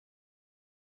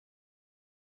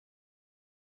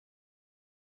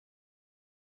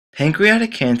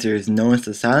Pancreatic cancer is known as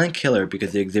the silent killer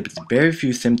because it exhibits very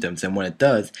few symptoms, and when it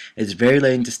does, it's very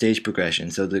late into stage progression,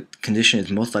 so the condition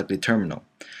is most likely terminal.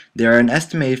 There are an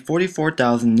estimated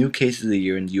 44,000 new cases a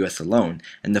year in the US alone,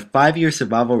 and the 5-year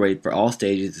survival rate for all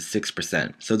stages is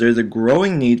 6%, so there's a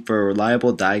growing need for a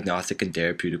reliable diagnostic and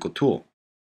therapeutical tool.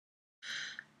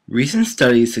 Recent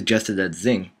studies suggested that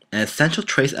zinc, an essential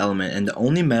trace element and the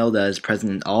only metal that is present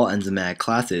in all enzymatic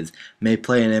classes, may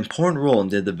play an important role in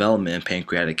the development of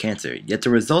pancreatic cancer, yet the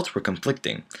results were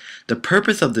conflicting. The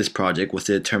purpose of this project was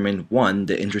to determine 1.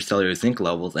 The intracellular zinc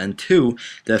levels, and 2.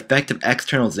 The effect of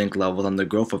external zinc levels on the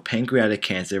growth of pancreatic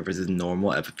cancer versus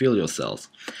normal epithelial cells.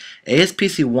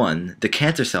 ASPC1, the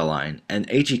cancer cell line, and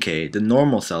HEK, the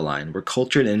normal cell line, were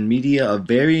cultured in media of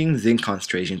varying zinc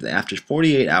concentrations, and after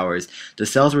 48 hours, the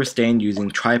cells were stained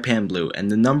using trypan blue, and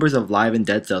the numbers of live and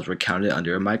dead cells were counted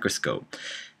under a microscope.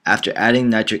 After adding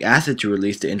nitric acid to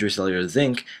release the intracellular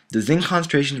zinc, the zinc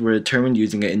concentrations were determined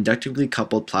using an inductively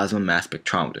coupled plasma mass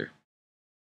spectrometer.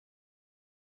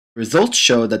 Results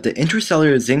showed that the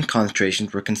intracellular zinc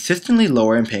concentrations were consistently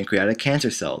lower in pancreatic cancer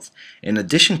cells. In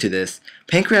addition to this,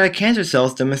 pancreatic cancer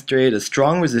cells demonstrated a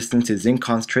strong resistance to zinc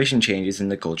concentration changes in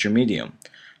the culture medium.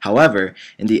 However,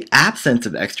 in the absence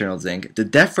of external zinc, the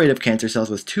death rate of cancer cells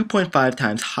was 2.5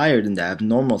 times higher than that of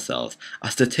normal cells,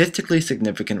 a statistically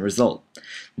significant result.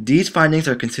 These findings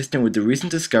are consistent with the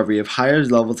recent discovery of higher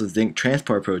levels of zinc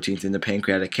transport proteins in the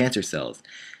pancreatic cancer cells.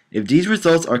 If these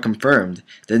results are confirmed,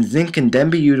 then zinc can then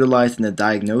be utilized in the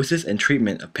diagnosis and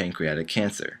treatment of pancreatic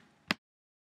cancer.